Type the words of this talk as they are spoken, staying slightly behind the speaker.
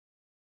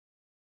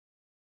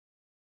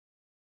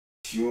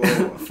Sure.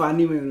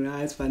 Funny, man. Nah,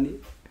 it's funny.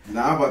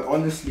 Nah, but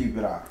honestly,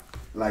 bruh,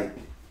 like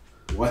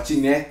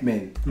watching that,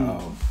 man.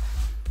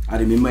 I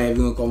remember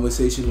having a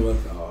conversation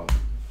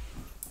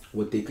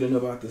with Declan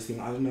about this thing.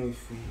 I don't know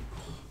if we.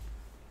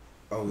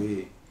 Oh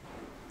wait.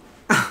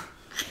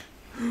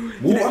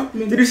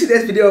 Did you see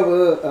that video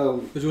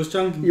of her? She was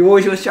chunky. She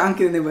was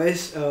chunky and the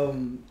was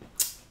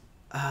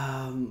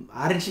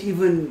how did she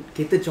even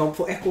get the job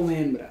for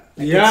Aquaman, bruh?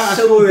 Like, Yeah, I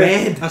so saw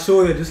bad. that. I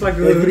saw that. Just like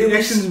the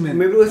reactions, man.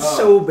 Maybe it was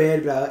so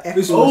bad, bruh. Aquaman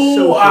was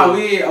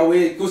so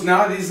wait, because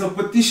now there's a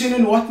petition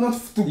and whatnot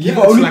to give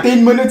it's only like-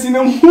 10 minutes in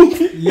a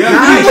movie.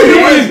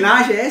 Yeah,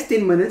 Now she has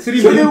 10 minutes.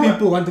 3 million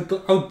people want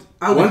to out.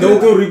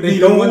 They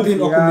don't want in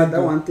Yeah, Aquaman. they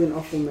want in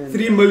Aquaman.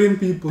 3 million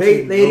people.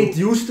 They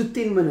reduced to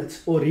 10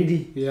 minutes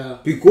already. Yeah.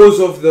 Because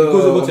of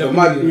what's the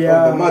happening,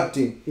 yeah. mud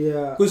thing.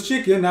 Yeah. Because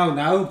check here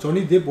now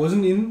Johnny Depp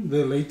wasn't in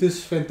the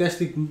latest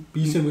Fantastic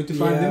Beasts and Where to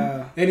Find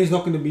Them, and he's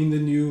not going to be in the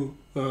new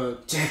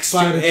Jack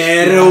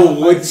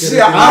Pirates.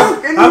 Sparrow.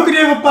 How can you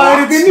have a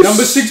Pirates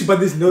number 6 but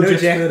there's no Jack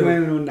Sparrow?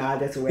 No, nah,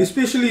 that's weird.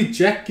 Especially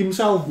Jack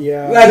himself.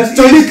 Yeah. Like,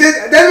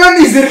 that man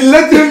is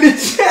literally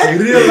Jack.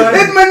 Real life.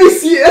 That man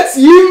is that's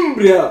him,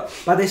 bro.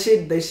 But they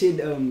said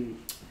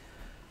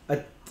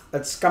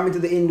it's coming to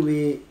the end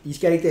where his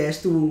character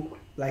has to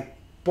like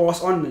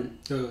pass on, man.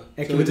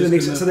 Actually, to the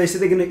next, so they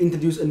said they're gonna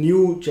introduce a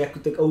new Jack to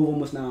take over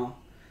almost now.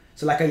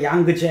 So like a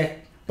younger Jack.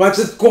 But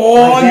it's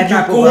gone. Like that You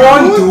type of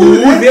can't do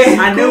that.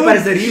 I know, but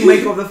it's a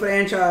remake of the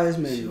franchise,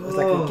 man. It's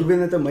like giving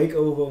it a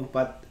makeover,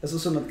 but it's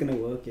also not gonna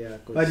work, yeah.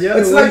 But yeah,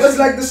 It's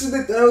like this is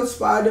the third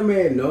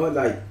Spider-Man, no?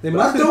 Like, They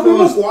must have Tobey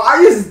caused-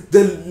 Maguire is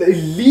the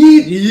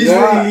elite. He is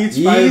the elite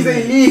He is Spider-Man.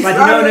 the elite. But you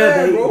know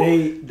Spider-Man, bro.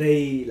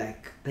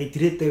 they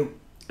did it.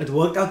 It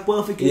worked out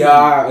perfectly.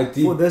 Yeah, it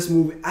did. For this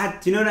movie,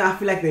 you know, I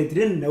feel like they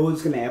didn't know it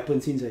was gonna happen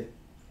since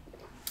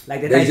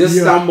like that They just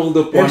idea. stumbled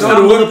upon They it.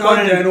 stumbled worked upon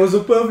out it. there and it was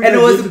a perfect And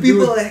it was idea the to do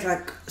people it.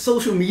 like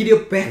social media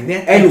back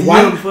that And idea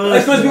one,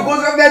 first. it was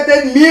because of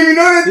that meme, you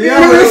know that Yeah,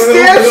 thing with the we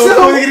stairs. all So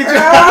pointing at each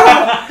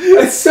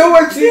other. it's so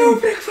much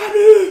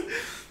funny.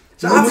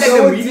 So I feel like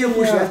so the media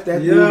pushed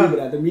that Yeah. movie,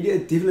 bro. The media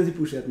definitely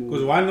pushed that Because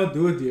movie. why not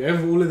do it? You have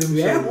all of them.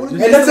 We so have all of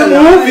just- them. And that's a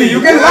movie. You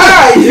can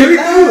lie.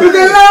 You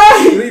can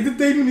lie. The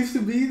entertainment needs to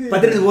be there.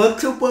 But then it worked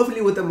so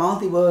perfectly with the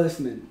multiverse,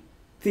 man.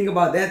 Think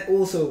about that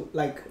also,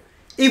 like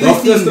Doctor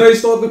everything. Strange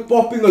started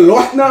popping a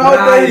lot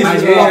nowadays.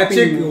 Right, Yeah, popping.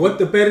 check what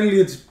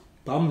apparently it's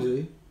bums,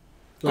 eh?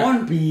 Like,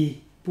 Can't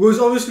be. because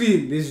obviously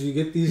you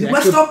get these. You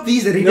must active- stop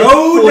these.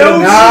 No.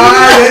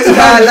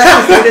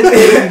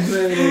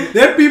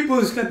 There are people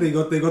who said they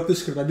got the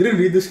script. I didn't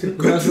read the script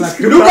because I was like,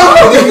 Look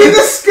how you get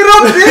the script.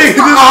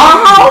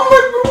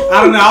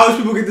 I don't know how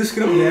people get the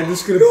script. They had the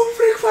script. No,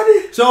 freak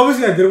funny. So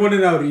obviously I didn't want to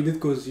now read it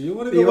because you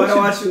want to You go wanna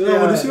watch it. watch it, I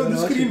want yeah, to see you on the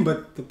wanna watch screen, it.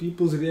 but the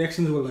people's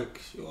reactions were like,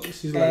 oh,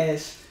 this is like.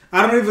 Yes.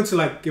 I don't know if it's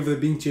like if they're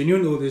being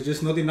genuine or there's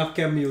just not enough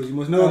cameos. You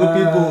must know the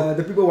people.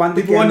 The people want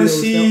the People want to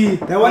cameos, see.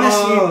 They want to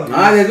see.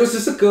 That was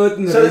just a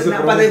curtain.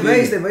 So but they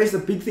raised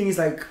the big thing is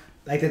like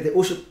that they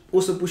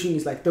also pushing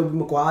is like Tobey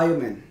Maguire,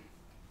 man.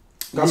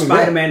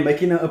 Spider-Man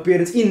making an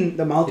appearance in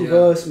the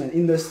multiverse, man,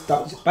 in this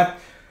stuff. But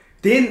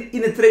then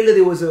in the trailer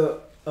there was a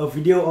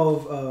video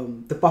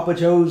of the Papa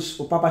John's.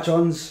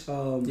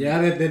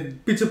 Yeah,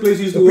 that pizza place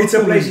used to The work pizza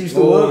for place me. used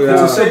to Oh, work. yeah.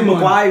 For. It's the same one.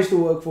 Maguire used to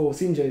work for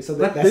Sinjay. So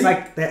But that's they-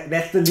 like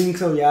that's the link.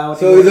 So yeah.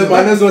 So the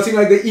man is watching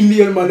like the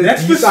Indian man.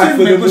 That's the same,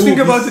 man. Because think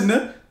about it,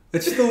 no?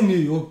 It's still New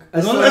York.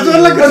 It's It's still not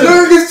New like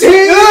York. it's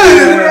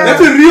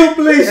That's a real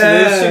place.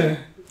 man.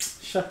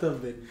 Shut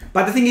up, man.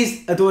 But the thing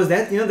is, it was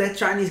that that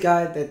Chinese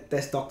guy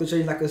that's Doctor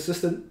Strange like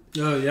assistant.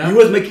 Oh yeah. He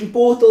was making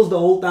portals the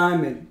whole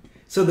time, man.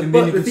 So the And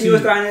then you the could thing see- he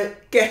was trying to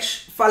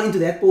catch fell into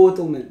that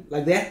portal, man.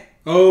 Like that.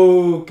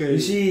 Oh, okay. You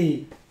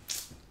see.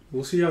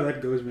 We'll see how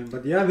that goes, man.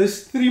 But yeah,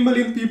 there's 3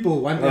 million people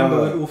want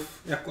Amber Heard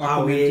off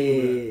Aquaman 2,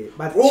 yeah.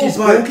 But Oh, she's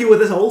but- bulky with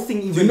this whole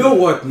thing. Even You know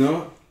what,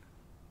 no?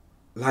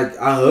 Like,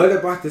 I heard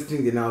about this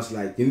thing and I was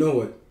like, you know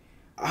what?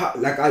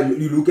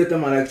 You look at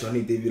them and like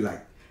Johnny Depp, you're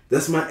like,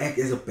 this man act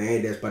as a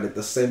badass, but at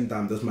the same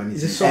time, this man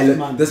He's a is soft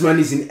man. This man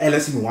is in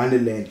Alice in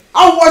Wonderland.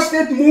 I watched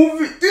that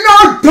movie. Do you know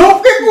how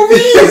dope that movie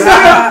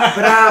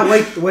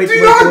is? wait. Do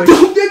you know how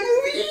dope that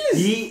movie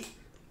is?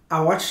 I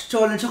watched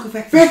Charlie and Chocolate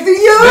Factory. Factory,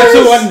 yes. That's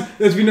the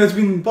one that's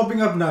been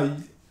popping up now.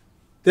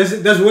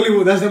 That's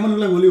Wally. That's the one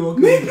like Wally Walker.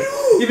 Me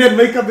too. He had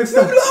makeup and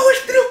stuff. I was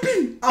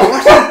tripping.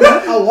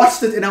 I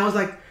watched it and I was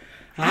like,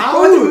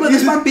 How? I can't remember Is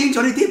this it- man being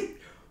Johnny Depp.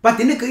 But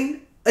then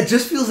again, it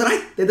just feels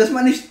right that this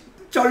man is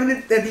Charlie,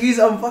 that he's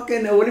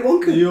fucking Willy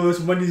Wonka. Yo, this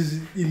man is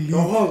elite.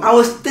 I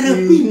was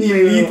tripping,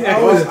 Elite man.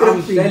 I was actor.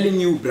 I'm tripping. telling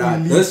you,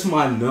 bruh, this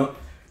man, no,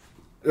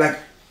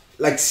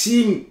 like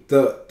seeing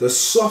the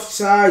soft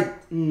side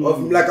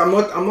of like I'm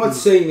not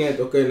saying that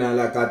okay now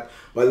like that,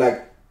 but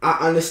like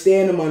I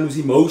understand a man who's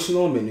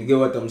emotional, man. You get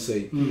what I'm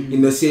saying?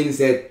 In the sense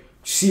that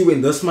see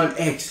when this man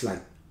acts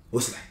like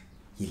was like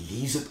he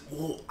leaves it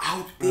all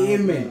out there,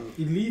 man.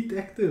 Elite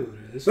actor, bro.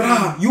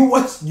 Bruh,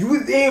 you were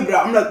there,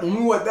 bruh. I'm like,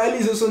 mommy, what the hell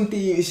is this on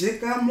TV? She's like,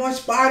 come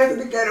watch Pirates of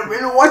the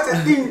Caribbean, watch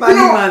that thing. Funny you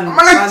know, man, I'm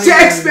like funny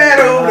Jack man.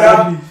 Sparrow,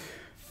 bruh.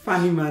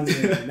 funny man.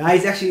 Nah,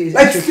 he's actually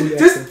Like, a good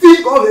just actor. think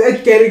of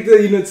that character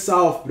in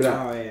itself, bruh.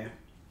 Oh yeah.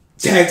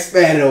 Jack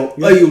Sparrow.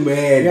 Are you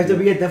mad? You have to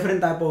be a different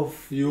type of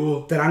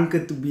Yo.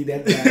 drunkard to be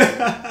that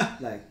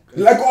guy.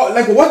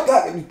 Like what?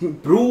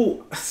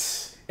 Bro.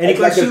 And he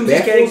Like, consumes the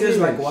his characters baffles,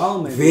 like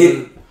wow, man.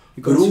 Very.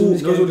 He Bro, consumes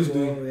his knows what he's characters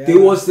doing. well, yeah. There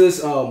was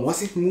this what's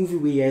that movie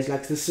where he has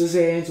like the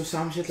scissor hands or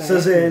some shit like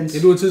Scissor that? hands.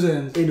 Edward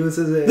Scissorhands. Edward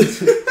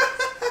Scissorhands.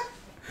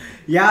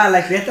 Yeah,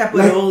 like that type of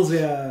Like, roles,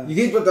 yeah. You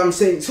get what I'm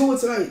saying? So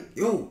it's like,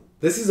 yo,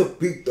 this is a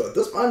big dog.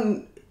 This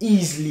man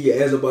easily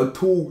has about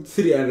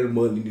 200-300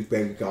 million in his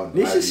bank account.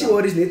 Let's right just see now.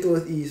 what his net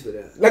worth is,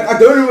 brother. Like, I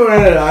don't even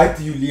want to lie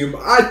to you,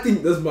 Liam. I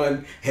think this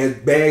man has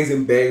bags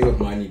and bags of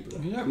money, bro.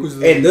 Yeah, cause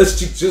And this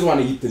chick just want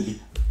to eat the lip.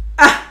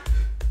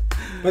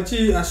 but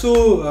see, I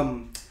saw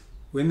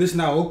when this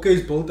now whole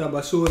case built up,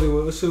 I saw they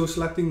were also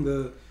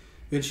slutting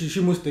when she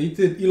almost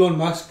dated Elon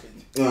Musk.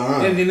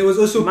 And then there was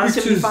also Man,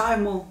 pictures.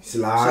 75 more. It's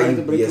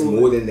lying. He has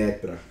more than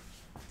that, bro.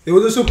 There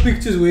was also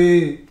pictures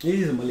where This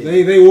is a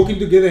million. they walking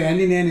together hand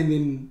in hand, and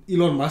then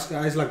Elon Musk's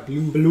eyes like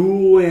blue.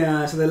 Blue,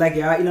 yeah. So they're like,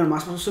 yeah, Elon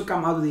Musk must also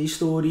come out with his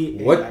story.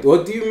 and like,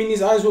 What do you mean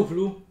his eyes were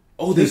blue?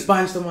 Oh, they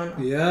punched the man.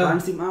 Yeah.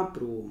 punched him up,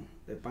 bro.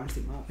 They punched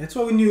him up. That's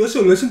why when you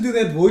also listen to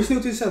that voice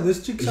note, it's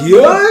this chick sounds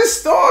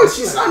Yes, dog.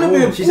 She sounded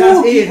a bit She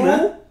sounds pooky, eight, bro.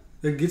 man.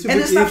 It gets a And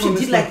bit the stuff air from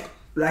she the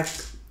did,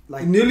 stuff.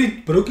 like, He nearly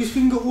broke his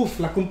finger off,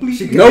 like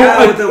completely. No,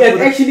 Yeah, it with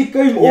the- actually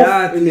came yeah,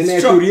 off and then they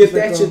it's had to chopped,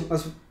 reattach like, it.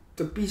 as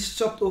the piece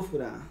chopped off,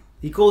 bro.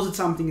 He calls it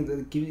something,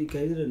 he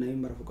gave it a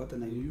name, but I forgot the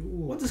name.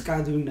 What is this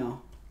guy doing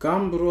now?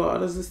 Come, bro, how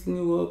does this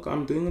thing work?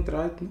 I'm doing it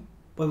right now.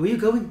 But where you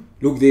going?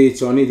 Look there,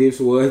 Johnny Depp's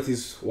worth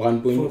is For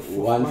 1.150.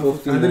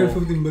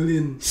 150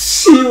 million.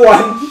 She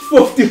won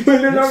 50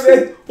 million of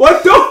that.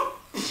 What the?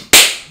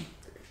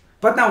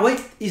 But now wait,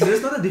 is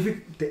this not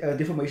a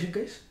defamation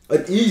case?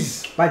 It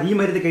is. But he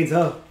made it against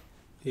her.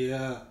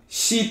 Yeah.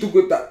 She took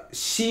it up.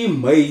 She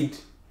made.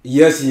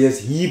 Yes,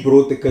 he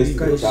brought the case to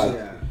the Because child.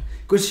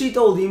 yeah. She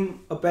told him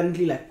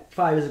apparently like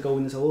 5 years ago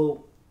when this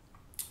whole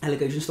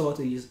allegation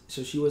started.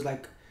 So she was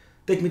like,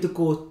 take me to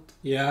court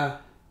Yeah.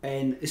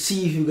 and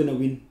see if you're gonna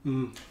win.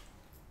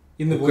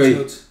 In the Okay. voice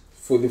notes.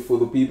 For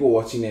the people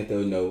watching that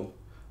don't know,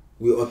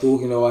 we are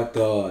talking about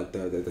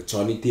the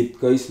Johnny Depp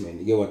case, man.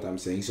 You get what I'm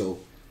saying? So,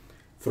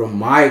 from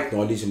my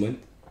acknowledgement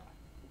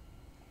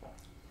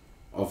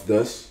of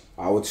this,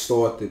 how it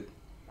started,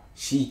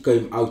 she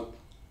came out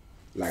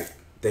like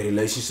the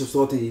relationship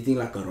started hitting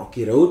like a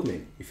rocky road,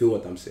 man. You feel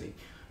what I'm saying?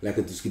 Like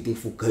it was getting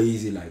full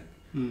crazy, like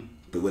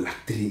they were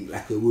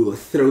like we were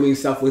throwing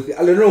stuff with.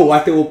 I don't know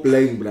what they were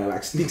playing, bruh,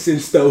 like sticks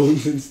and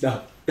stones and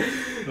stuff.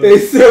 They're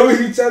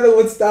throwing each other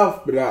with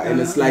stuff, bruh, and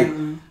it's like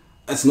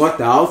it's not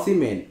healthy,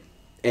 man.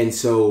 And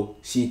so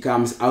she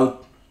comes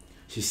out.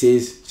 She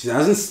says she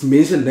doesn't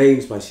mention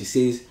names, but she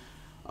says,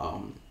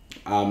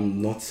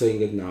 "I'm not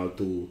saying it now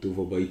to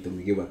verbatim.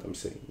 You get what I'm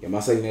saying? Am I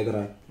saying that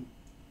right?"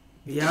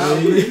 Yeah.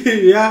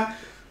 Yeah.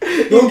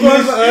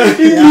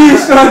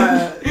 English,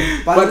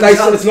 but like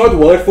so it's not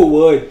word for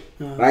word,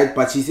 Yeah. right?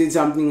 But she said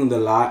something on the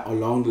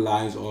along the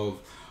lines of,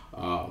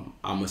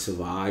 "I'm a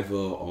survivor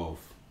of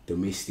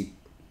domestic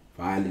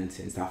violence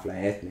and stuff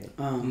like that,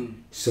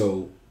 man."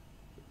 So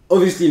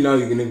obviously now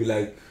you're gonna be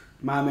like,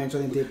 My man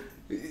Johnny Depp.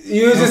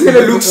 you're just gonna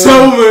look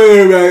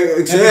somewhere like At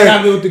the exactly.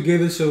 time they were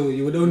together, so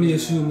you would only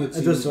assume it's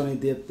It was Johnny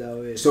Depp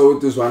though. Yeah. So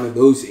it was one of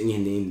those, and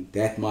then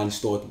that man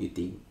started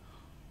getting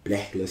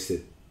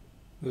blacklisted.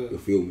 You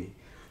feel me?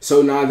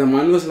 So now the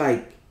man was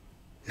like,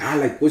 nah,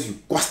 like, what's you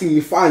costing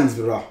me funds,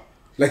 bro?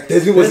 Like,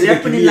 this was It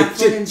happened in like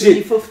shit.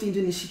 2015,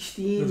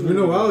 2016. It's been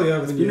a while, yeah.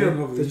 It's when been you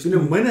have it's these been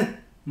a two. minute.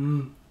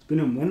 Mm. It's been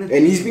a minute.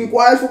 And he's been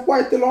quiet for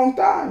quite a long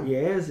time.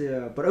 Yes,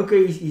 yeah. But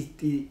okay,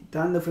 he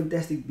done the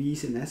Fantastic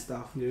Beasts and that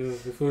stuff. Yeah,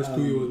 the first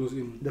 2 years was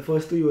in. The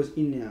first 2 years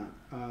in, yeah.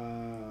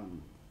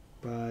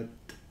 But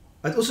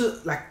it also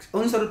like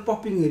only started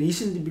popping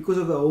recently because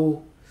of the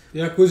whole.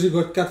 Yeah, because he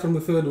got cut from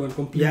the third one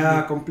completely.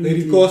 Yeah,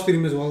 completely. They recasted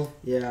him as well.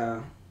 Yeah.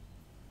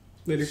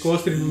 They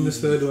recasted him in this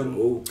third one.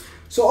 Oh.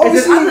 So It's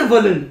obviously, another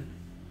villain.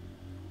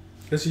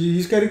 Because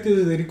his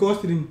character, they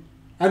recasted him.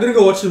 I didn't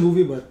go watch the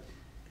movie, but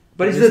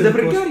But it's Yes, a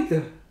different of course.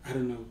 character. I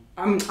don't know.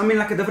 I mean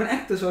like a different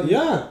actor, sorry.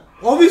 Yeah,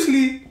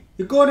 obviously,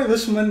 you can't have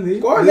this man there.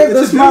 God, It's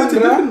this a man,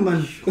 different bruh.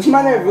 man. this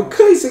man have a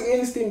case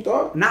against him,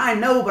 dog. Nah, I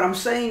know, but I'm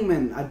saying,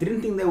 man, I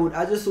didn't think they would.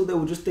 I just thought they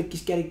would just take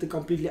his character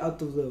completely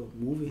out of the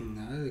movie.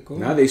 Nah, they can't.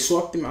 Now they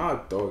swapped him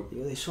out, dog.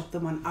 Yo, they shot the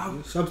man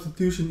out.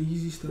 Substitution,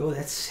 easy stuff. Yo,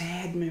 that's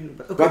sad, man.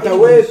 But, okay, But the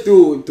anyways.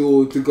 way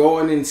to go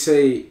on and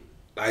say,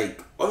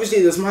 like,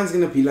 obviously this man's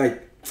gonna be like,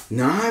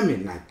 nah,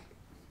 man, like,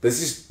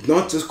 this is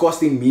not just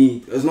costing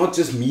me. It's not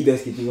just me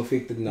that's getting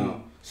affected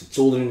now. It's the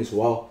children as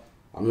well.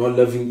 I'm not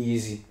living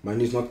easy.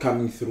 Money's not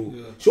coming through.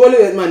 Yeah. Surely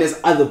that man has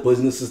other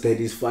businesses that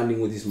he's funding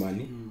with his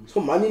money. So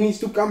money needs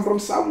to come from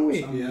somewhere.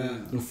 Yeah.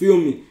 You feel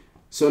me?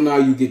 So now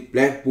you get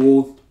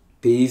blackballed.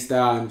 These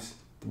times,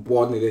 the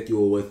partner that you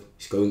were with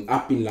is going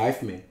up in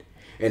life, man.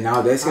 And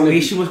now that's gonna be...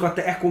 She was got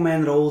the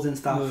Aquaman roles and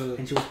stuff, Yeah.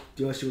 and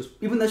she was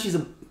even though she's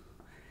a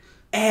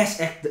ass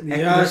actor. Yeah,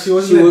 actress, she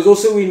was. She was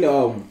also in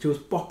She was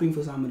popping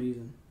for some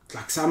reason.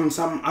 like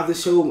some other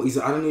show.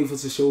 I don't know if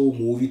it's a show,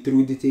 movie,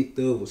 True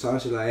Detective or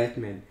something like that,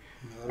 man.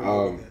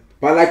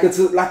 But like it's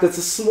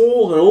a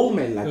small role,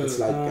 man. Like it's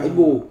like I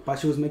go. But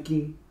she was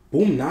making.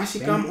 Boom! Now she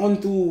come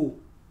on to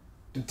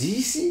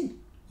DC.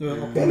 Yeah,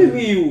 I'm telling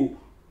you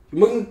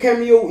making a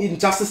cameo in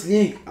Justice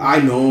League.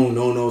 I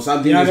know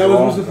something. Yeah, is that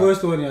wrong, was the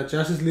first one. Yeah,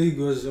 Justice League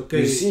was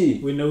okay. You see,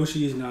 we know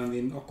she is now. And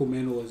then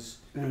Aquaman was.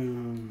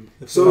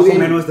 So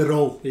Aquaman was the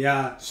role.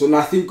 Yeah. So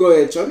nothing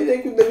Johnny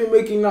Depp could have been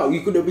making now. He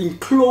could have been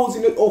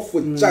closing it off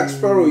with Jack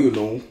Sparrow, you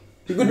know.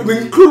 He could have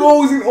been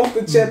closing off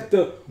the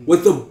chapter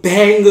with a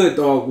banger,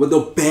 dog. With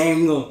a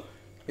banger.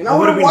 And I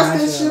would have watched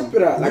that shit,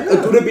 bro. Like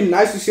it would have been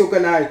nice to see,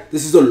 okay,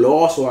 this is the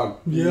last one.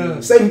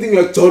 Yeah. Same thing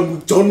like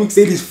John Wick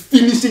said, he's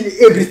finishing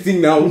everything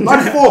now.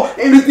 Not for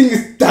everything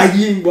is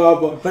dying,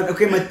 baba. But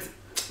okay,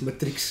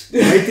 Matrix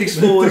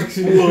 4 was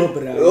poor,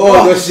 bro.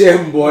 Oh, the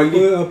shame, boy.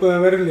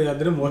 Apparently, I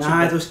didn't watch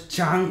Nah, it. it was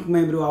junk,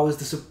 man, bro. I was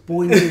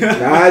disappointed.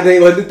 Nah, they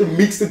wanted to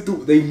mix the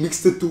two. They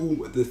mixed the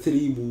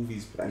three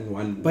movies in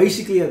one movie.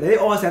 Basically, they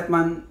asked that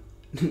man,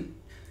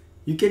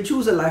 you can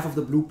choose a life of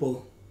the blue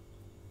pill.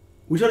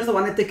 Which one is the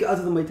one that take you out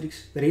of the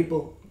Matrix? The red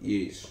pill.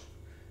 Yes.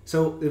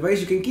 So the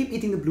advice, you can keep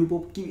eating the blue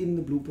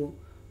pill,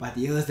 but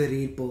here's the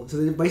red pill. So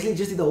they basically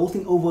just did the whole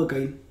thing over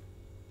again.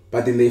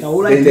 But then they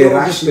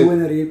rushed it. Blue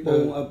and a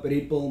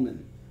red pill,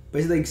 man.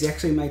 Basically the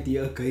exact same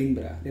idea again,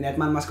 bruh. Then that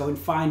man must go and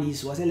find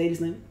his, what's that lady's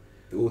name?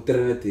 Oh,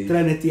 Trinity.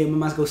 Trinity, and man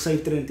must go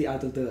save Trinity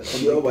out of the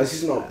Yo, but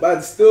she's not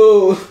bad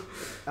still.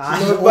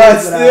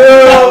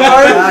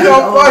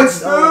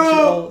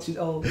 She's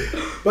old.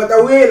 But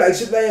the way, like,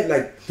 shit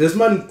like this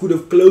man could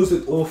have closed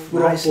it off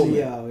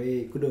nicely,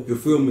 properly. could have. You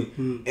feel me?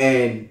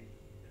 And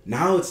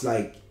now it's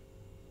like,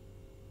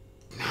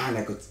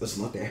 like it's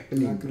not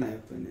happening. Not gonna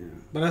happen, yeah.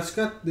 But I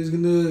Scott, there's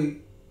gonna.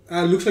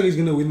 Looks like he's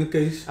gonna win the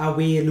case.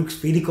 It looks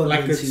very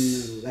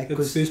convincing.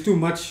 There's too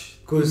much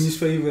in his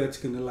favor. It's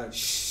gonna like.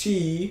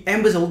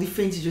 Amber's whole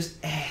defense is just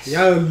ass.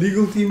 Yeah,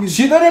 legal team is.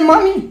 She got their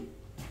money.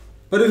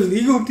 But the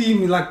legal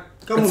team, like,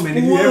 come on, man.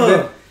 If you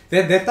have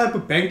that type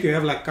of bank, you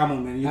have like, come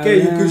on, man. You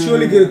can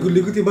surely get a good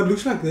legal team. But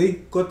looks like they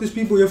got these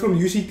people here from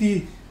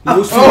UCT. The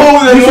law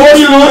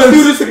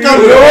students to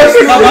come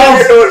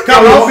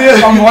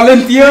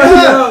volunteer.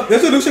 That's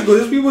what it looks like.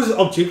 Those people's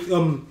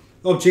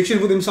objection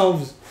for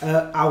themselves.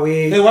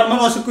 Hey, one man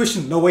asked a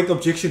question. No, wait,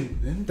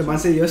 objection. The man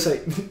said your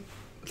side.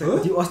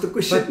 Like, you asked the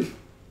question.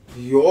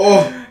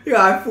 Yeah,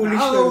 I'm foolish.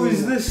 How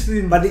is this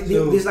thing? But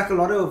there's like a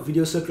lot of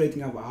videos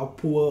circulating about how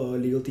poor a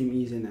legal team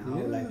is and how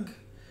like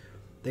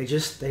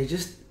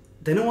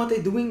they know what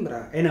they're doing,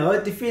 bruh. And her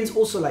defense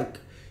also, like,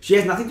 she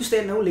has nothing to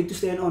stand, no leg to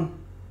stand on.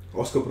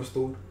 Oscar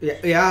Pastor.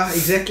 Yeah,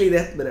 exactly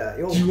that, bruh.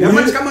 Yo, that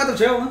man's come out of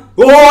jail, huh?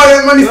 Oh,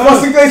 that man is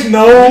busting guys.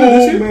 No,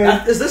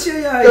 man. Is this year?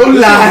 Yeah. Don't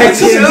lie.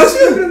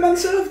 The man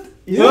served.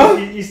 Yeah.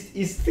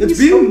 It's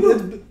been,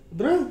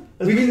 bro.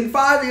 It's been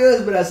 5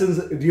 years, bruh, since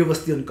Rio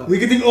was still in cop. We're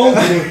getting old,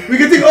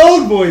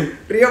 boy.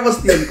 Rio was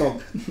still in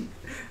cop.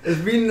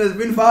 It's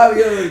been 5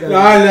 years. No.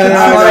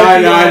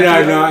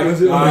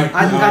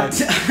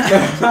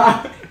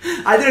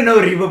 I didn't know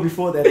Reba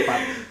before that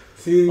part.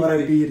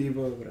 R.I.P.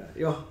 Reba, bro.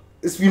 Yo.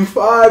 It's been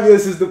 5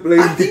 years since the plane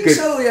ticket. I think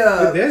so,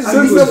 yeah.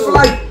 Since the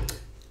flight.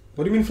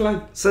 What do you mean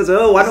flight? Since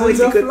one-way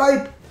ticket.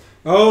 Flight.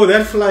 Oh,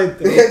 that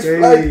flight.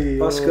 Okay.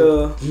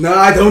 Oscar.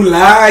 Nah, don't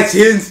lie,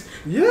 Chins.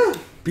 Yeah.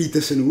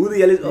 Peterson, who the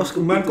hell is Oscar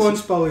Man Peterson? can't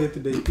spell here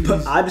today. This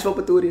is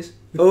Pistorius.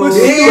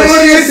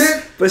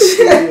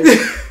 Pistorius.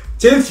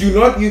 Chins,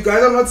 you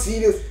guys are not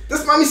serious.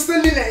 This man is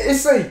still in the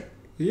essay.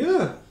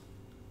 Yeah.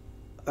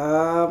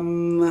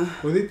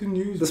 Were they to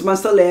news? This man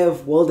still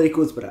have world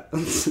records, bruh.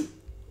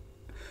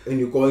 And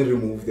you can't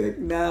remove that.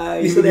 Nah,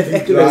 you still have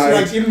accurate.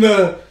 It's like in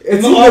the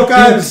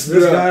archives.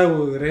 This guy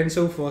ran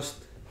so fast.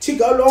 Check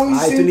how long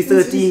he's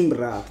 2013,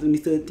 bruh.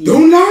 2013.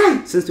 Don't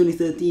lie! Since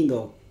 2013,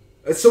 though.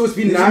 So it's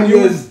been 9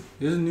 years.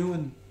 There's a new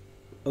one.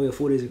 Oh yeah,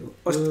 4 days ago.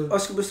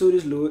 Oscar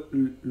Pistorius'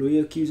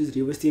 lawyer accuses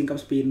Rio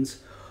Steenkamp's parents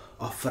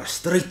of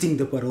frustrating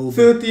the parole.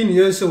 13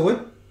 years, so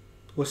what?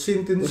 Was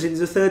sentenced? Was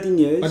sentenced to 13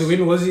 years. But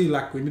when was he,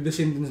 like, when did the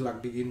sentence,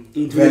 like, begin?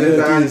 In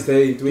Valentine's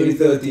Day in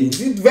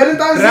 2013.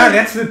 Valentine's Day?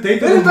 That's the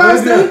date of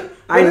Valentine's Day?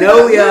 I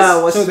know,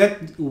 yeah. So that,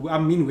 I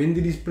mean, when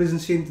did his prison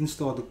sentence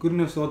start? It couldn't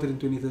have started in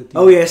 2013.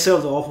 Oh yeah,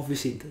 served half of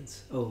his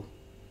sentence. Oh.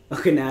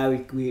 Okay, now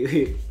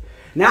we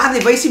now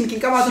they basically can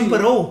come out on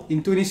parole.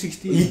 In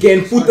 2016. He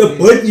can put a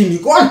bid in, you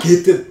can't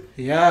get it.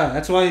 Yeah,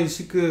 that's why he's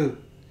sick. This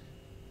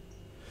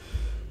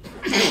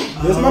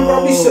man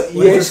probably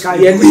he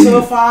had to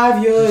serve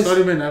 5 years.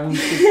 Sorry man, I haven't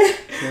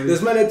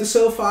This man had to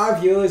serve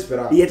 5 years,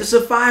 bro. He had to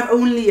serve 5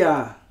 only,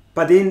 yeah.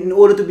 But then in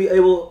order to be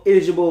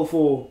eligible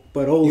for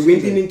parole. He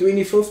went in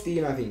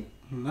 2015, I think.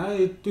 No,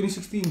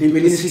 2016. In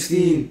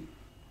 2016.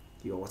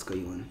 Yo, what's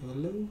going on?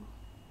 Hello?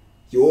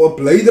 Yo, a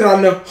Blade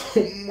Runner.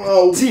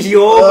 Wow.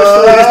 Yo,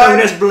 Pistorius known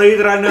as Blade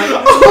Runner.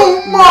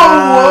 Oh my.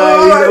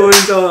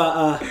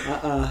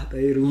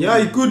 Yeah,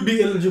 he could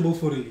be eligible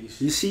for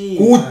release. You see.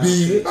 Could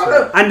be.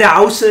 And the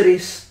house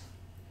arrest.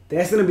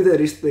 That's gonna be the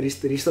rest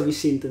of his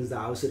sentence, the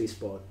house arrest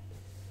part.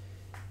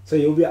 So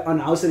you'll be on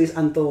house arrest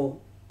until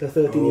the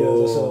 13 years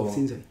or so.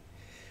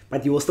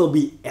 but you will still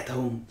be at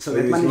home. So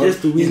that he's man is not,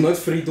 just doing. he's not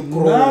free to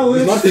crawl. No,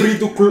 he's not free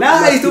to crawl.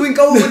 Nah, he's doing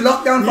COVID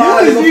lockdown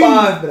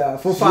bruh.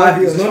 For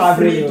 5 years. He's not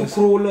free to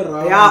crawl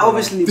around. Yeah,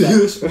 obviously,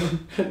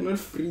 bro. Not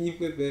free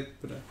for that,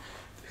 bro.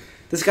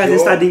 This guy's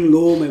just studying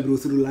law, my bro,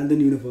 through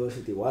London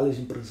University while he's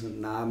in prison.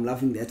 Nah, I'm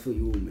loving that for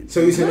you, man.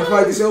 So he's gonna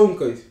fight his own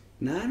case?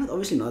 Nah,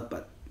 obviously not,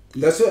 but...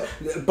 That's what...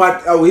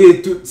 But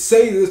here, to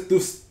say this, to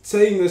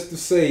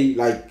say,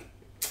 like,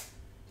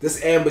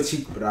 this Amber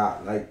chick,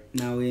 bruh, like...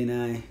 Nah,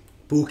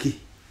 Pookie.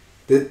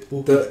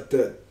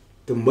 The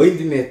main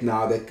thing that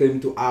now that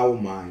came to our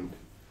mind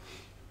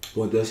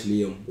for this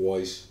Liam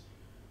was...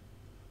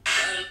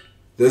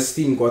 This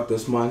thing got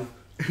this man...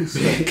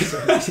 Sorry.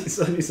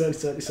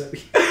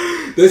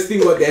 This thing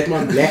got that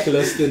man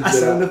blacklisted, I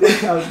saw the bruh.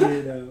 fuck out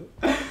there now.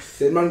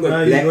 That man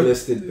got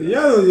blacklisted, bruh.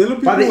 Yeah, yellow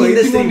people By the hating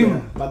industry, on him. bro.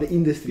 By the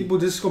industry. People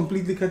just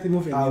completely cut him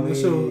off. And Ah,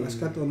 also, man. I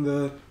cut on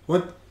the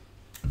what?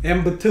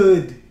 Amber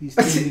Turd. He's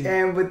trending.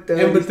 Amber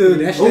Amber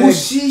Turd. Oh,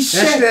 she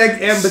shit.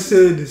 Hashtag Amber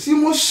Turd. See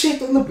more shit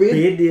on the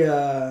bed.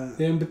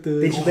 Amber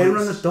Turd. Then she better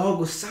on the dog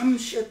or some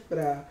shit,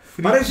 bruh.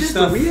 Freaky But it's just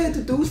stuff. weird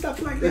to do stuff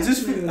like that. It's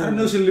just, man. I don't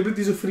know,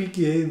 celebrities are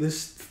freaky, eh?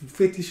 This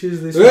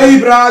fetishes, this. Hey,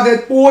 bruh,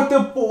 that Porta,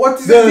 what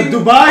is The that thing?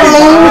 Dubai. Oh,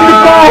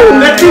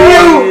 that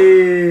video.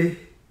 Hey.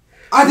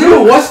 I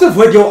didn't watch the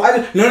video.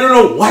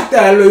 No. What the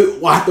hell?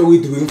 What are we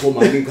doing for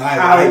money, guys?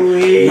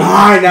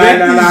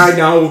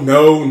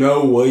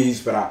 No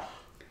ways, bruh.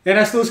 And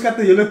I still got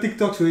the yellow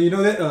TikToks where you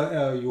know that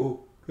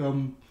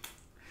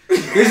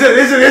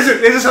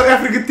there's a South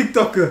African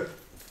TikToker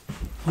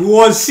who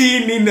was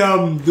seen in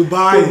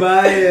Dubai.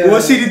 Who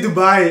was seen in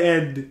Dubai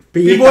and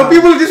people are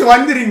just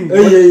wondering.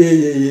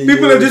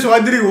 People are just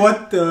wondering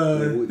what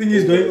thing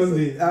is going on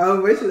there.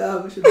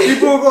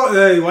 People got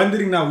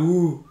wondering now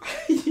who,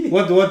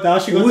 what how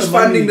she got Who's the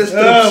money. funding this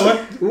trip?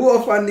 Who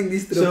are funding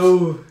these trips?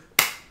 So,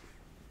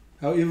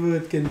 however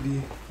it can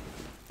be.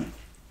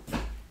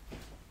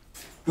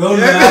 Oh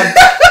yeah.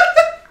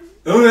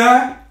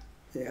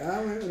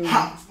 Yeah, man. In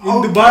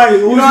Dubai,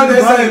 You know what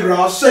they say,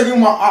 bro? Shaking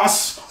my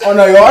ass on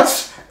a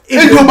yacht in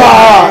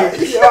Dubai.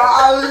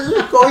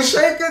 Yeah, go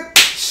shake it.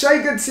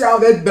 See how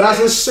that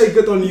brother shake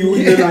it on you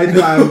in the night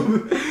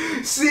time.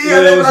 See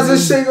how that brother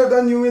shake it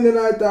on you in the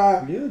night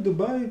time. Yeah,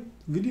 Dubai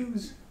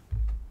videos.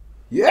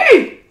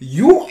 Yay!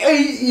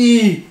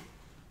 UAE.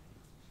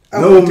 Oh,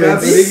 No, man,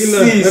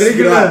 Javi.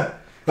 Regular.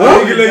 Huh?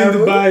 Regular in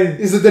Dubai.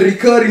 Is it a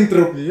recurring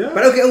trip? Yeah.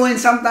 But okay, when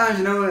sometimes,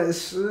 you know,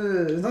 it's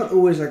not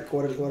always like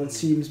what it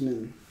seems,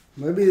 man.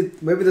 Maybe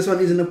this one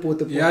isn't a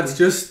Porta. Yeah, it's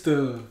just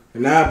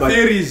Nah, but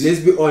theories. let's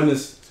be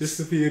honest.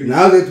 Just a theory.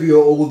 Now that we are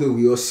older,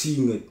 we are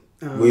seeing it.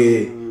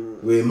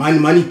 Where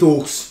money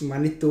talks.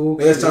 Money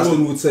talks. As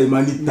Justin would say,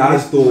 money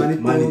does talk. Money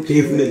Money talks,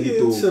 definitely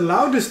It's talks. the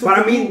loudest. But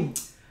I mean,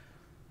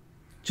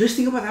 just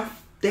think about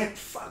that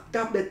fucked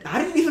up. How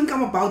did it even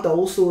come about, the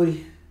whole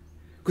story?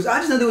 Because I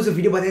just know there was a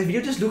video, but that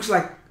video just looks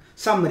like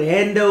some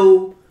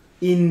rando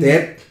in...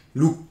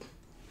 Look,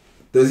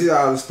 this is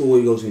how the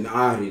story goes when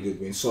I read it,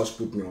 when Sos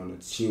put me on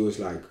it. She was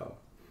like,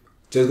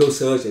 just go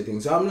search I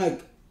think. So I'm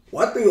like,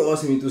 what do you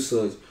ask me to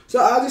search? So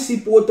I just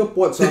see Porta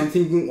Pot, so I'm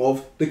thinking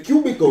of the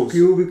cubicles.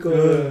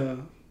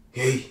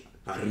 Hey,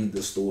 I read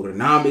the story.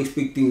 Now I'm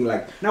expecting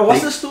like... Now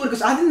what's the story?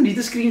 Because I didn't read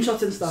the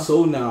screenshots and stuff.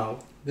 So now,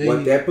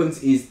 what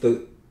happens is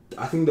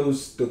I think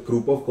the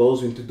group of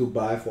girls went to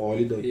Dubai for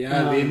holiday.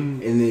 Yeah,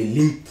 then And they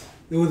linked.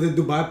 there were the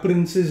Dubai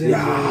princes and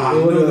Yeah,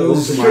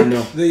 those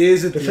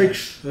the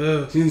fakes.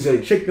 Since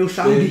like, Shake no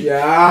sound.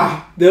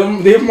 yeah,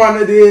 them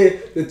man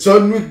the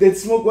John Wick that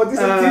smoke, what is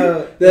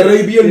that? The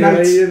Arabian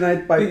Nights. Arabian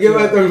Night pipe. You get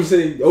what I'm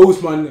saying?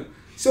 Those man.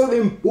 So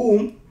then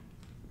boom,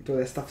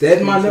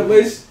 that man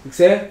was, ik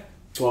say,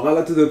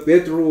 we to the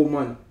bedroom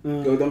man.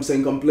 You get what I'm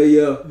saying? Come play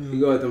here. You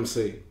get what I'm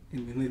saying?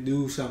 and then they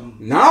do some.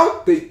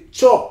 Now they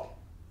chop,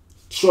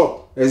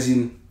 as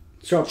in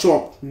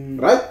chop,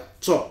 right?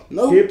 Chop.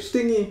 No hips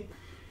thingy.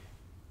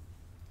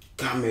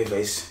 Come here,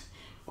 guys.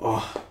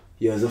 Oh,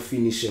 here's a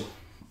finisher.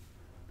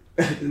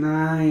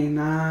 Nine.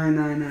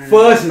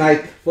 First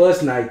night.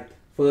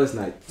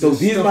 So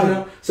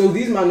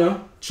these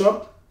man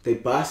chop, they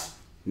pass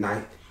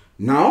night.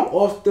 Now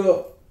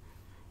after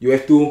you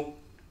have to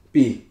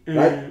pee,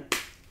 right?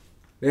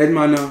 That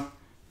man,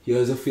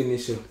 here's a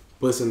finisher,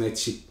 person that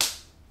shit.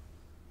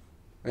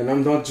 And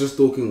I'm not just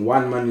talking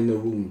one man in the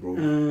room, bro.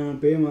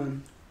 Pay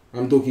man.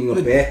 I'm talking a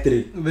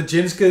battery. The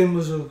gents came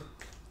also.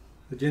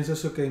 The gents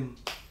also came.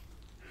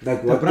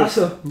 Like The what?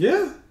 brasser.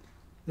 Yeah.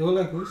 They were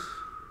like this.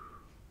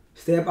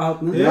 Step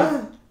out, no?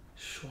 Yeah.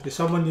 There's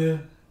someone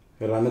here.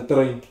 They run a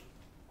train.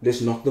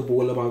 Just knock the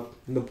ball about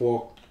in the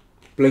park.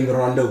 Playing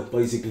rondo,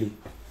 basically.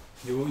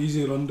 They were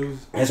easy rondos.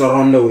 That's a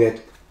rondo that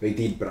they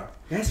did, bro.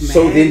 That's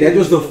So mad. then that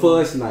was the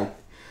first night.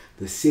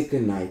 The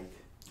second night.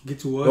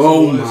 Gets worse.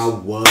 Oh and worse. my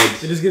word.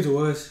 It just gets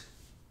worse.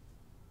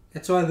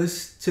 That's why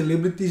this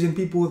celebrities and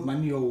people with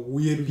money are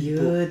weird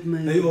people. Weird,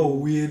 man. They are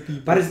weird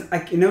people. But it's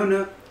like,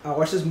 no, I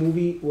watched this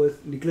movie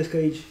with Nicolas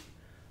Cage.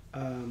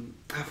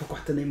 I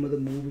forgot the name of the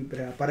movie,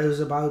 but it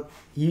was about,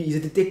 he's a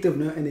detective,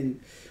 no? And then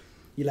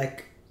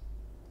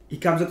he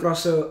comes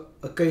across a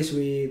a case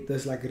where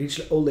there's like a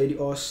rich old lady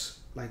asks,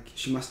 like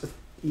she must,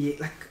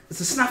 like it's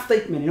a snuff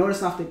tape, man. You know what a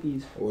snuff tape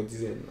is? What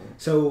is it?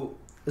 So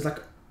it's like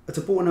it's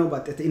a porno,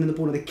 but at the end of the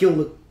porno they kill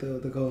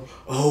the girl.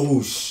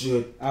 Oh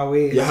shit!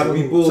 Yeah, so,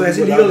 people. So that's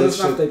illegal. A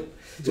snuff tape.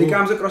 So he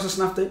comes across a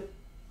snuff tape,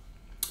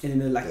 and then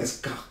they're like,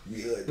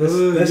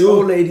 this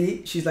old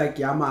lady, she's like,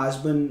 yeah, my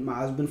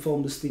husband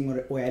filmed this thing,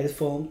 or had it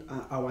filmed.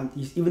 I want,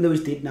 even though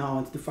he's dead now, I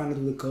wanted to find out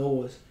who the girl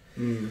was.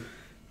 And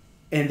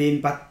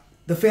then, but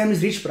the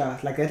family's rich,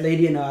 bruh. Like that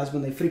lady and her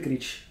husband, they freak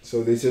rich.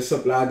 So they just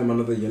supplied them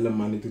another yellow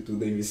money to do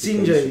the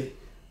investigation. Sinjay.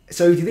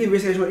 So he did the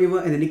investigation, whatever,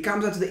 and then he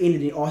comes out to the end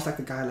and he asks like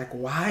the guy, like,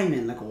 why,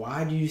 man? Like,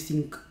 why do you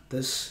think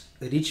this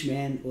rich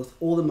man with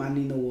all the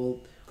money in the world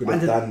could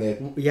have done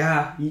that?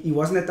 Yeah, he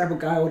wasn't that type of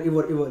guy,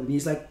 whatever. And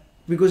he's like,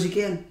 because he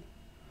can.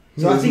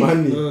 So I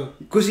think,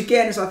 because he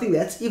can. So I think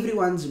that's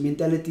everyone's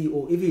mentality,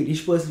 or every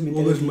rich person's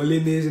mentality. All those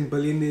millionaires and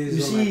billionaires.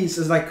 You see,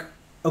 so it's like,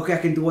 okay, I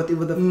can do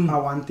whatever I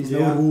want. There's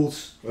no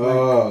rules.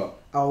 Like,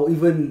 I'll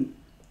even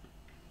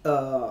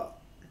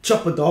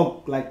chop a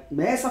dog, like,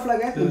 man, stuff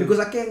like that. Because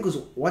I can, because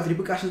what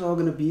repercussions are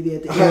going to be there?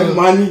 I have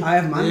money. I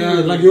have money. Yeah,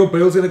 like your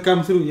bill's going to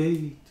come through.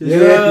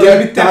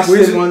 Yeah, be touched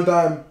one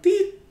time.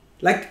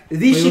 Like,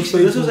 these chicks,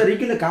 this was a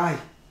regular guy.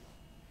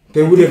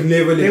 They would have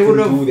never let him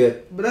do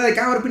that. But that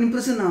guy would have been in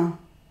prison now.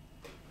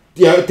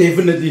 Yeah,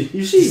 definitely.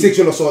 You see?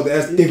 Sexual assault,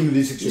 that's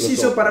definitely sexual assault. You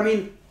see, so, but I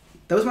mean,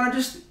 those men are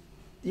just,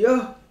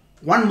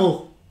 1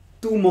 mil,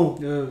 2 mil.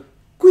 Yeah.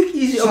 Quick,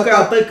 easy, okay,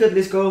 I'll take it,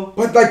 let's go.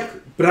 But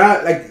like,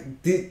 bruh,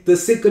 like, the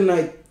second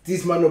night,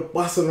 this man will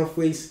bust on her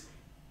face,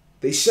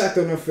 they shot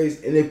on her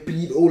face, and they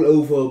bleed all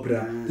over,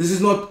 bruh. This is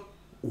not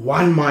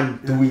one man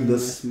doing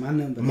this. Man,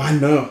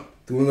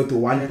 doing it to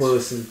one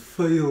person.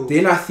 Fail.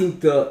 Then I think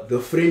the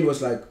friend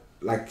was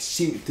like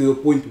she, to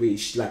the point where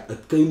she, like,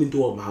 it came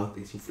into her mouth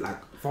and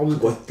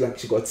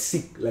she got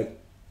sick, like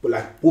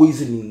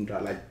poisoning,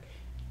 bruh, like.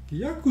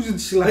 Yeah, because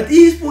it's like, it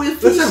is poison.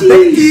 That's a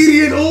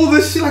bacteria and all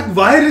this shit, like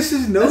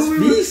viruses. No,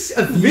 it's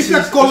Vic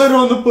a collar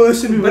on the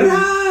person.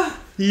 Bruh.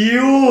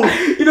 Yo,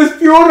 in its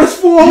purest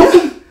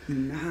form.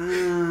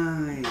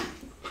 Nice.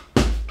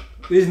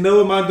 There's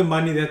no amount of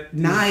money that.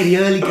 Nah,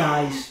 really,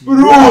 guys.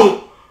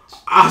 Bro,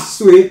 I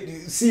swear,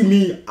 see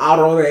me, I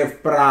rather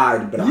have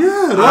pride, bruh.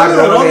 Yeah,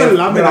 rather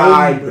have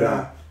pride,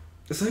 bruh.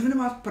 It's not even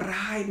about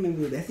pride, man,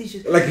 bro. That is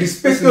just like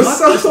respect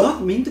yourself. It's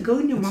not meant to go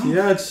in your mouth.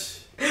 Yeah,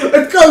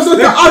 it comes on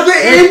the other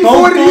end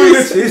for a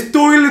reason. There's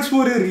toilets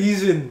for a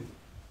reason.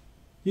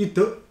 You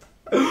do,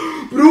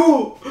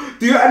 bro.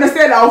 Do you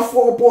understand how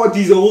 4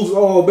 parties holes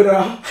are,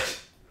 bruh?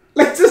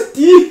 Like just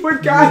deep, my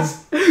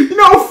guys. You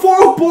know,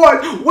 4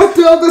 part. What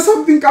the hell does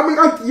something coming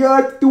out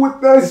here to do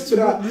with this,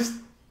 bruh?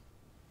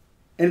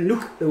 And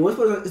look, the worst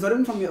part is it's not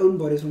even from your own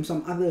body, it's from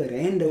some other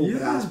random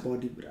ass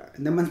body, bruh.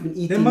 And that man's been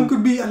eating. That man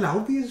could be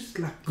allowed to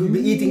like could be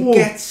eating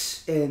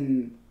cats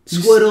and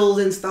squirrels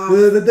and stuff.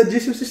 The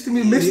digestive system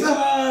is messed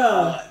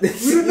up.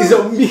 It's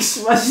a mix,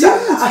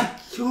 mashallah.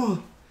 Yo,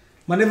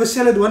 man, never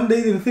salad one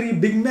day then 3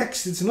 Big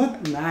Macs. It's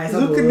not. Nah, it's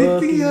not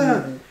connecting.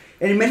 Yeah.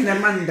 And imagine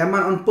that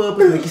man on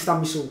purpose make his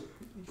stomach so.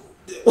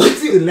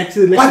 What's it?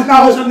 What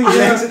now? What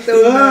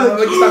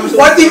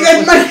if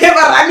that man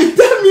ever run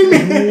into me,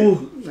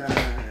 man?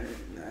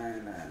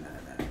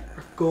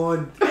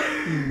 God,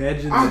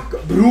 imagine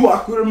that. Bro, I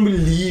couldn't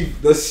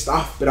believe the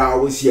stuff that I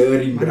was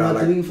hearing, bro. Man,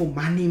 like, doing for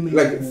money, man.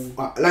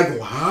 Like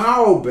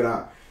wow,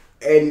 bro.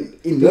 And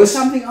in there was this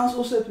something else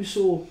also that we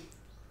saw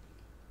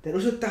that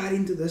also tied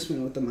into this,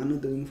 man. What the man are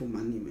doing for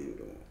money, man,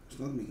 bro. It's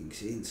not making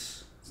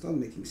sense. It's not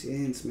making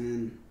sense,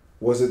 man.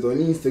 Was it on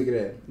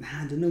Instagram?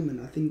 Nah, I don't know, man.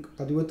 I think,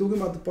 but we were talking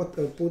about the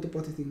Porta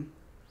Potty thing.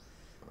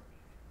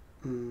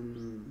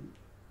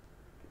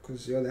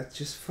 Cause that's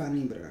just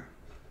funny, bro.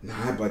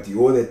 Nah, but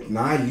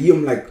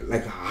Liam,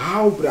 like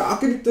how, bro? How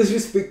can you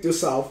disrespect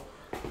yourself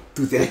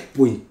to that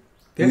point?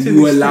 That's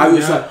you allow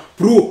yourself,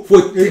 bro.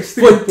 For 10,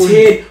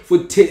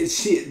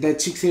 shit. That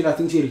chick said I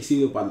think she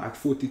received about like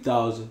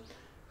 $40,000,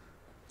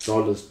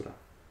 bro.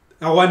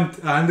 I want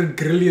 100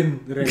 grillion.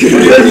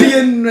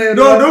 Grillion, man.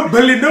 No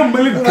billion, no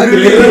million.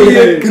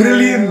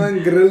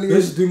 Grillion.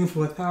 Just doing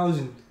for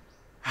 1,000.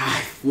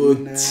 You're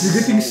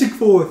getting sick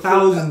for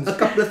 1,000. A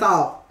couple of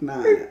thousand.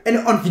 Nah. And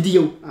on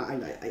video.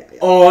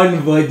 On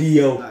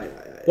video.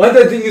 What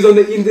the thing is on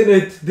the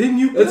internet? Then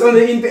it's on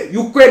the internet.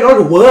 You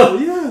cannot work.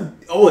 Yeah.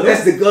 Oh,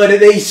 that's the girl that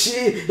they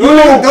shit. Don't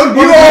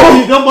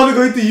bother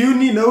going to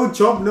uni. No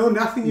job. No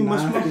nothing. You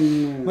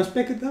must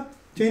pack it up.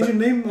 Change your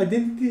name,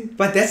 identity.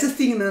 But that's the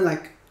thing,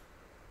 like,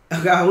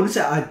 okay, I wouldn't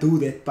say I do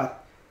that, but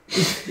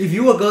if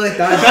you a girl that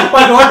does,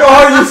 but what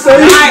are you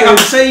saying? I'm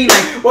saying,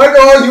 like, what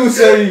are you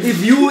saying?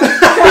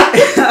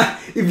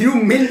 If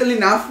you mental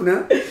enough,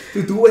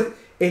 to do it,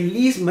 at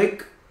least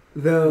make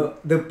the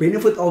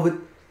benefit of it.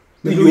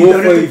 You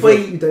don't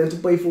have to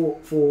pay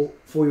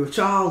for your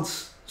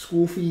child's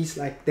school fees.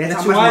 Like that's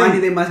how much money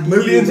they must give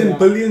millions you, and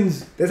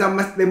billions. That's how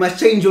much they must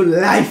change your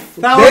life.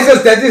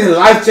 That is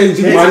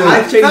life-changing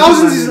money.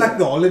 Thousands is like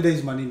the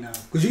holidays money now.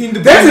 Because you're in the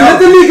that's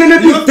literally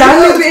gonna be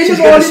done at the end of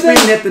the holidays.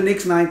 Spend that the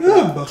next night.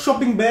 Yeah,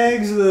 shopping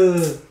bags,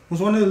 the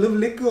Just want to live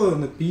liquor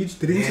on the beach,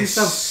 drinks and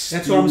stuff.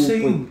 That's what I'm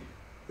saying.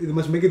 It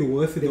must make it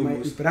worth it. You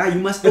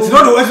must. It's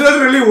not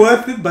really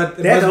worth it, but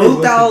that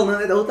hotel,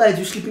 that hotel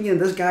you're sleeping in,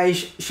 this guy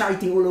is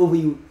shiting all over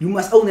you. You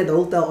must own that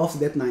hotel after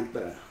that night,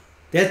 bro.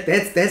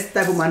 That's the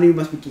type of money you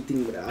must be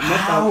getting, bro.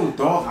 How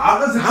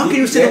can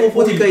you settle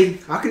for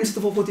 40k? How can you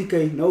settle for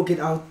 40k? No, get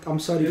out. I'm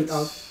sorry, get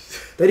out.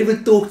 Don't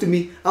even talk to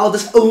me. I'll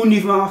just own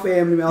you for my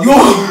family.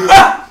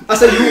 I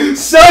said you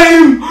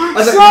same.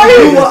 I said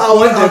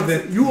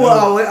you are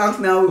our aunt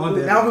now.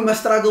 Now we must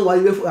struggle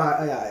while you get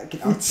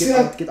out.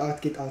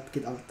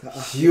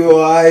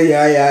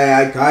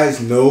 Yeah,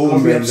 guys, no. I'll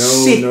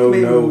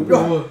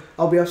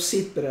be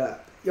upset, bro.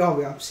 I'll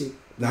be upset.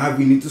 Nah,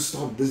 we need to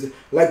stop this.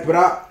 Like,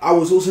 bro, I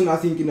was also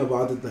not thinking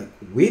about it. Like,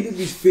 where did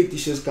these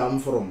fetishes come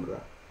from, bro?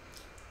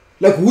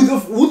 Like, who the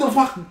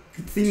fuck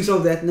thinks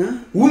of that, nah?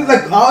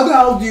 How the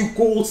hell do you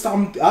call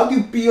how do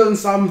you pee on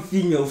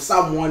something or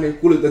someone and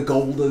call it a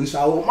golden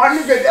shower? My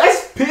nigga,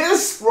 that's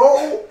piss,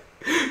 bro.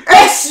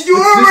 That's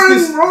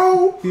urine,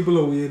 bro. People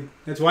are weird.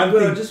 That's one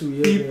thing. Just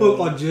weird, people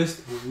are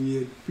just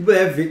weird. People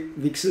have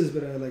vixes,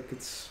 but like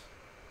it's.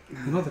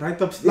 You're not right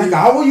upstairs. Like,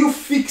 how are you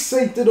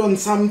fixated on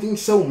something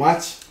so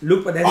much?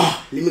 Look, but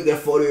that. Let me get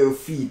follow your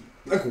feet.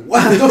 Like,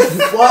 what the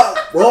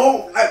fuck,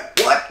 bro? Like,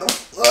 what the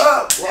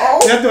fuck, bro?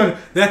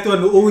 That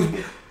one always.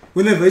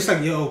 Whenever it's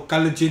like, yo,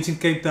 colored jeans in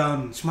Cape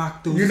Town,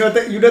 smack those. You're not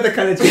the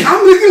colored jeans.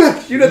 I'm looking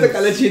like you're not the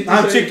colored jeans.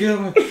 I'll check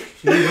you.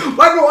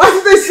 But why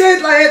did they say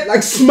it like that?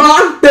 Like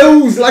smart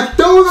toes, like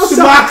toes or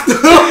smack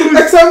toes.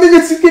 Like something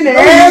that you can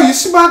have. You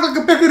smack like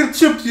a packet of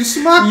chips. You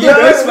smack you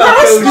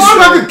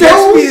smack a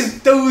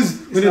Gatsby's toes.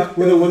 With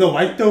the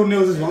white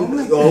toenails as well.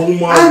 Like, oh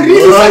my god.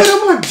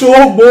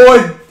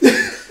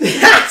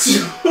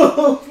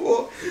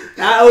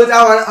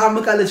 I'm a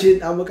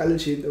colored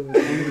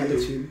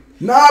chin.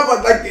 Nah,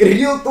 but like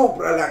real talk,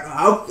 bro. Like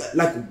how,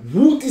 like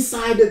who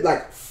decided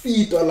like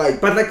feet or like?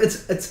 But like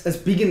it's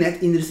big in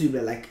that industry,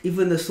 bro. Like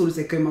even the stories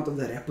that came out of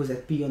the rappers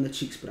that pee on the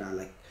chicks, bro.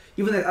 Like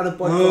even that other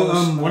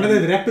podcast. One of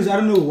the rappers, I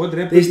don't know what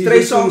rapper. There's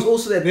 3 songs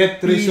also that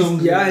pees,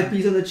 songs. Yeah, it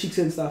pees on the chicks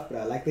and stuff,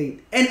 bro. Like they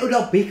and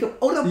Odell Beckham.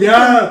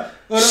 Yeah.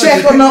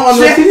 Shaq on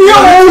the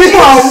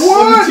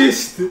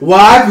chest.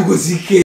 Why? Because he can't.